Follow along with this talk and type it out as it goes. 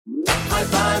High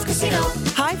Five Casino.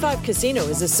 High Five Casino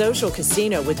is a social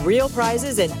casino with real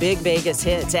prizes and big Vegas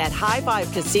hits at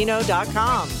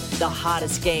highfivecasino.com. The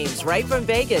hottest games right from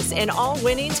Vegas, and all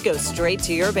winnings go straight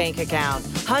to your bank account.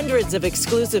 Hundreds of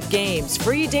exclusive games,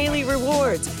 free daily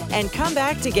rewards, and come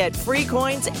back to get free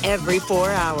coins every 4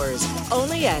 hours.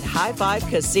 Only at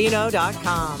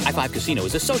highfivecasino.com. High Five Casino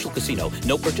is a social casino.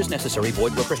 No purchase necessary.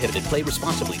 Void where prohibited. Play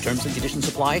responsibly. Terms and conditions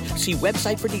apply. See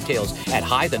website for details at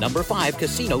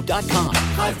high5casino.com.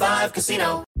 High Five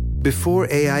Casino.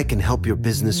 Before AI can help your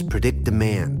business predict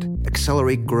demand,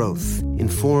 accelerate growth,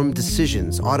 inform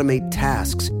decisions, automate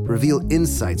tasks, reveal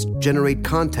insights, generate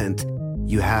content,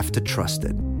 you have to trust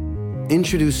it.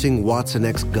 Introducing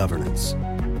watsonx Governance,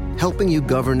 helping you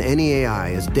govern any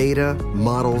AI as data,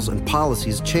 models, and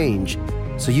policies change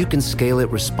so you can scale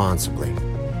it responsibly.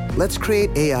 Let's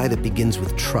create AI that begins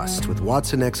with trust with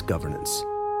watsonx Governance.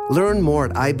 Learn more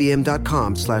at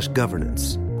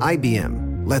ibm.com/governance.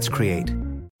 IBM. Let's create.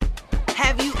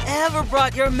 Have you ever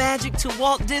brought your magic to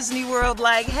Walt Disney World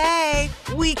like, hey,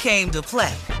 we came to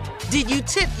play? Did you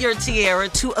tip your tiara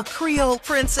to a Creole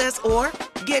princess or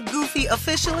get goofy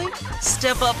officially?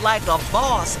 Step up like a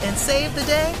boss and save the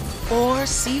day? Or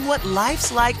see what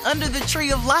life's like under the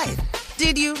tree of life?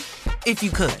 Did you? If you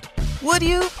could. Would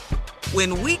you?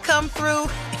 When we come through,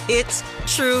 it's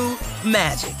true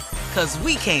magic. 'Cause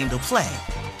we came to play.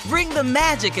 Bring the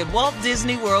magic at Walt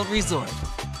Disney World Resort.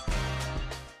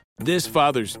 This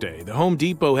Father's Day, the Home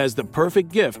Depot has the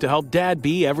perfect gift to help Dad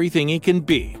be everything he can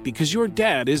be, because your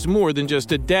dad is more than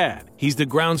just a dad. He's the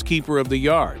groundskeeper of the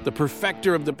yard, the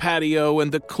perfecter of the patio,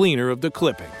 and the cleaner of the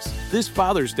clippings. This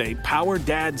Father's Day, power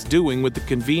Dad's doing with the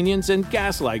convenience and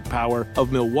gas-like power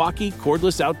of Milwaukee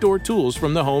cordless outdoor tools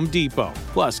from the Home Depot.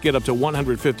 Plus, get up to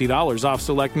 $150 off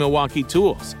select Milwaukee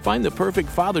tools. Find the perfect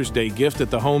Father's Day gift at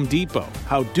the Home Depot.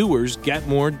 How doers get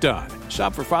more done.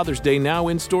 Shop for Father's Day now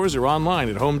in stores or online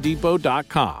at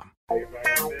homedepot.com.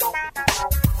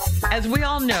 As we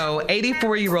all know,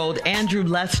 84-year-old Andrew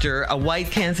Lester, a white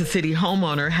Kansas City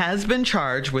homeowner, has been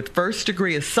charged with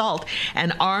first-degree assault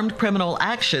and armed criminal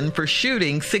action for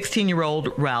shooting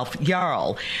 16-year-old Ralph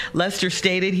Yarl. Lester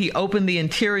stated he opened the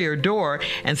interior door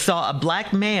and saw a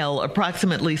black male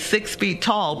approximately 6 feet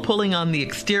tall pulling on the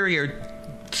exterior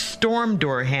storm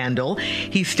door handle.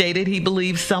 He stated he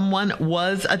believes someone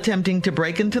was attempting to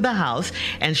break into the house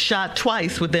and shot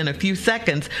twice within a few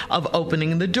seconds of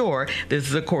opening the door. This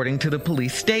is according to the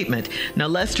police statement. Now,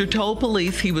 Lester told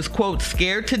police he was, quote,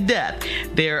 scared to death.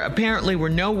 There apparently were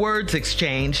no words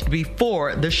exchanged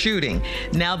before the shooting.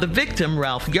 Now, the victim,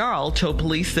 Ralph Yarl, told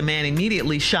police the man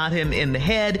immediately shot him in the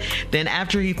head. Then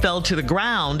after he fell to the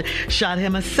ground, shot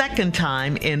him a second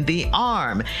time in the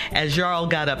arm. As Yarl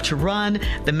got up to run,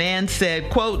 the man said,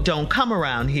 quote, don't come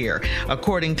around here,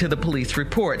 according to the police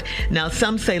report. Now,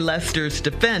 some say Lester's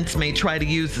defense may try to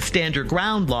use the standard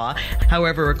ground law.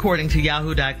 However, according to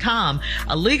Yahoo.com,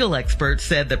 a legal expert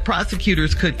said that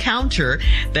prosecutors could counter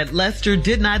that Lester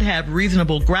did not have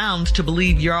reasonable grounds to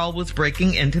believe Yarl was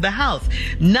breaking into the house.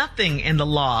 Nothing in the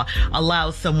law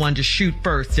allows someone to shoot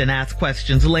first and ask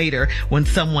questions later when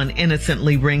someone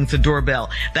innocently rings a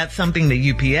doorbell. That's something the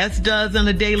UPS does on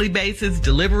a daily basis,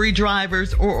 delivery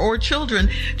drivers, or children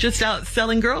just out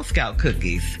selling Girl Scout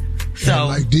cookies. So, and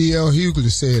like D.L. Hughley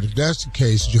said, if that's the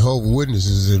case, Jehovah's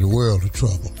Witnesses is in a world of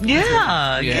trouble.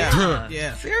 Yeah.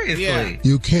 Seriously. Yeah.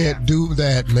 You can't do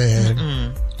that,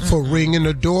 man. For ringing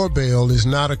a doorbell is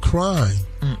not a crime.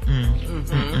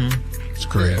 It's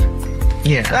crazy.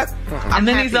 Yeah. And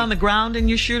then he's on the ground and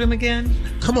you shoot him again?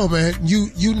 Come on, man.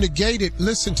 You negated,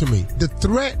 listen to me, the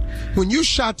threat, when you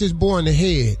shot this boy in the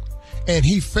head and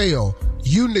he fell,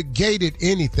 you negated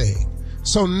anything.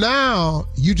 So now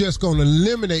you're just going to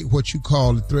eliminate what you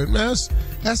call the threat. Now,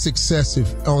 that's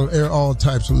excessive on all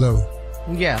types of levels.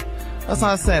 Yeah. That's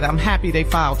why I said I'm happy they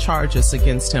filed charges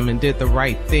against him and did the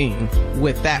right thing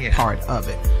with that part of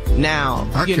it. Now,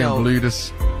 I can't believe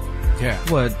this. Yeah.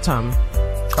 What, Tommy?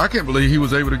 I can't believe he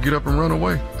was able to get up and run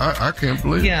away. I can't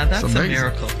believe it. Yeah, that's a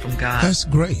miracle from God. That's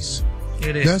grace.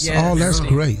 It is. That's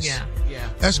grace. Yeah.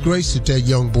 That's grace that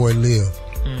young boy lived.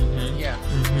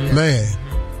 Man.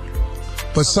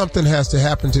 But something has to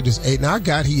happen to this age. Now, I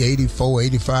got he 84,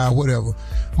 85, whatever.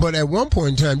 But at one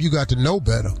point in time, you got to know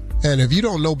better. And if you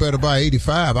don't know better by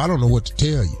 85, I don't know what to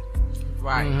tell you.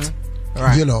 Right.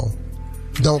 You know,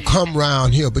 don't come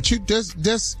around here. But you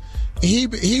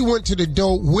he went to the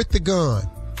door with the gun.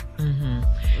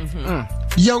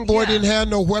 Young boy didn't have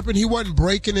no weapon. He wasn't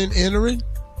breaking and entering.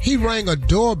 He rang a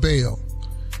doorbell.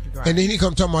 And then he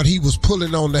come talking about he was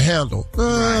pulling on the handle.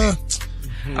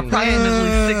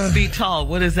 Approximately 6 feet tall.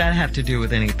 What does that have to do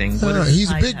with anything?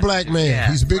 He's a big black man. Yeah,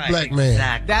 He's a big black man.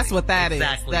 Exactly. That's what that is.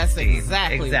 That's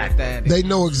exactly what that is. They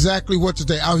know exactly what to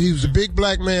say. He was a big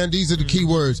black man. These are the key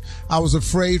words. I was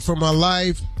afraid for my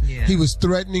life. Yeah. He was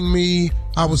threatening me.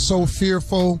 I was so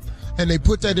fearful. And they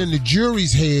put that in the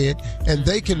jury's head, and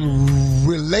they can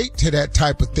relate to that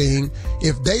type of thing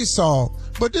if they saw.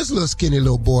 But this little skinny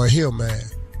little boy here, man.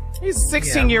 He's a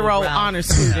 16-year-old honor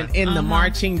student in the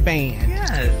marching band.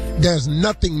 Yes. There's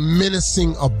nothing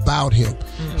menacing about him.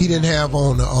 He didn't have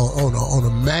on a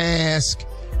mask.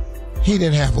 He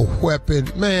didn't have a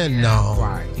weapon. Man, no.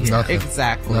 Right. Nothing.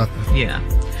 Exactly. Nothing. Yeah.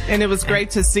 And it was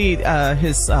great to see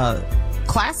his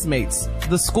classmates,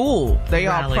 the school, they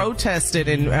all protested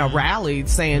and rallied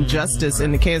saying justice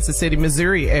in the Kansas City,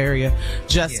 Missouri area,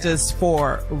 justice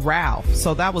for Ralph.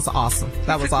 So that was awesome.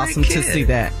 That was awesome to see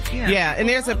that. Yeah. And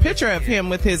there's a picture of him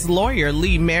with his lawyer,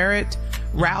 Lee Merritt.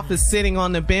 Ralph is sitting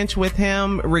on the bench with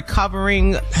him,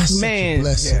 recovering. That's Man, such a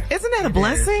blessing. Isn't that a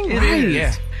blessing? It Right. is.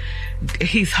 Yeah.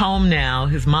 He's home now.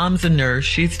 His mom's a nurse.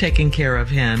 She's taking care of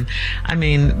him. I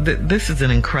mean, this is an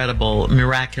incredible,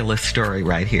 miraculous story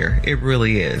right here. It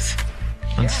really is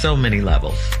on so many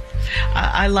levels.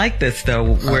 I like this,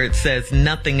 though, where it says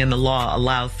nothing in the law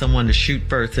allows someone to shoot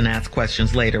first and ask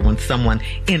questions later when someone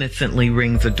innocently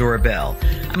rings a doorbell.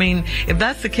 I mean, if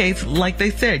that's the case, like they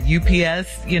said,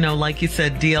 UPS, like you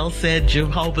said, DL said,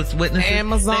 Jehovah's Witnesses.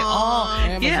 Amazon.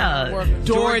 They all,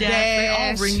 DoorDash. They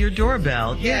all ring your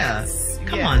doorbell. Yes. Yeah.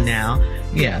 Come on now.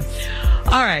 Yeah.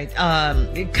 All right.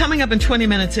 Coming up in 20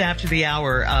 minutes after the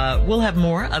hour, we'll have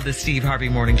more of the Steve Harvey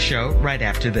Morning Show right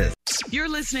after this. You're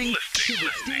listening to the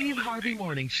Steve Harvey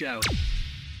Morning Show.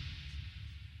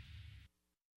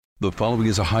 The following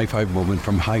is a high five moment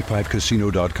from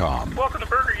highfivecasino.com. Welcome to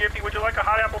Burger Yippee. Would you like a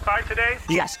hot apple pie today?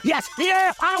 Yes, yeah,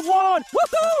 I won!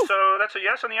 Woohoo! So that's a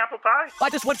yes on the apple pie?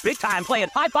 I just went big time playing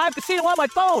High Five Casino on my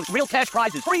phone. Real cash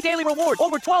prizes, free daily rewards,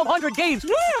 over 1,200 games.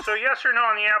 Yeah! So yes or no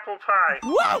on the apple pie?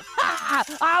 Whoa!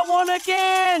 I won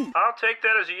again! I'll take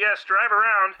that as a yes. Drive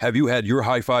around. Have you had your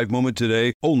high five moment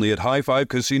today? Only at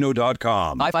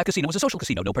highfivecasino.com. High Five Casino is a social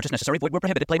casino. No purchase necessary. Void where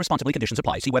prohibited. Play responsibly. Conditions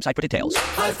apply. See website for details.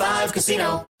 High Five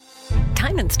Casino.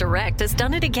 Diamonds Direct has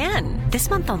done it again. This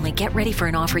month only, get ready for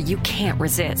an offer you can't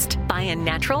resist. Buy a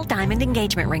natural diamond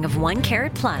engagement ring of 1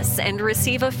 carat plus and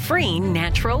receive a free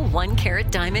natural 1 carat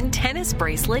diamond tennis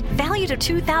bracelet valued at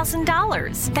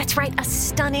 $2,000. That's right, a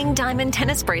stunning diamond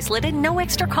tennis bracelet at no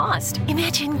extra cost.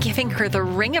 Imagine giving her the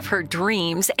ring of her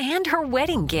dreams and her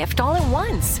wedding gift all at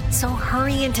once. So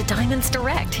hurry into Diamonds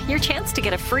Direct. Your chance to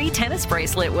get a free tennis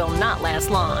bracelet will not last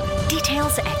long.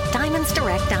 Details at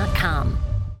diamondsdirect.com.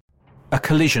 A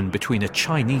collision between a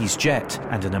Chinese jet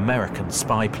and an American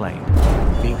spy plane.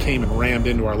 He came and rammed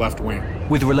into our left wing.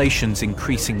 With relations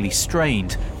increasingly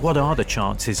strained, what are the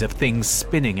chances of things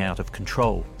spinning out of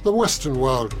control? The Western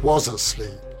world was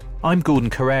asleep. I'm Gordon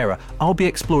Carrera. I'll be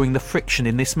exploring the friction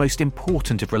in this most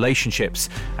important of relationships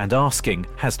and asking,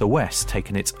 has the West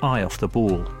taken its eye off the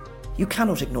ball? You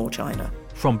cannot ignore China.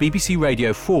 From BBC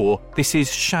Radio 4, this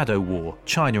is Shadow War,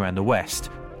 China and the West.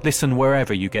 Listen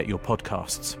wherever you get your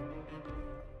podcasts.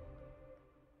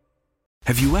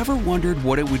 Have you ever wondered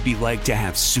what it would be like to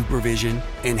have supervision,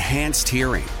 enhanced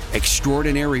hearing,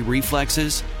 extraordinary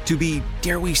reflexes, to be,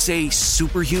 dare we say,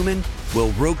 superhuman?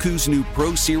 Well, Roku's new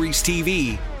Pro Series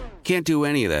TV can't do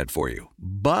any of that for you.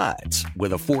 But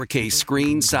with a 4K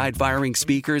screen, side-firing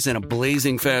speakers, and a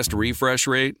blazing fast refresh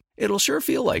rate, it'll sure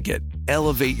feel like it.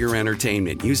 Elevate your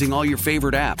entertainment using all your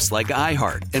favorite apps like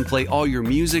iHeart and play all your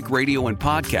music, radio, and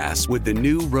podcasts with the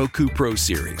new Roku Pro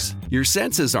Series. Your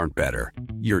senses aren't better.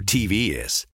 Your TV is.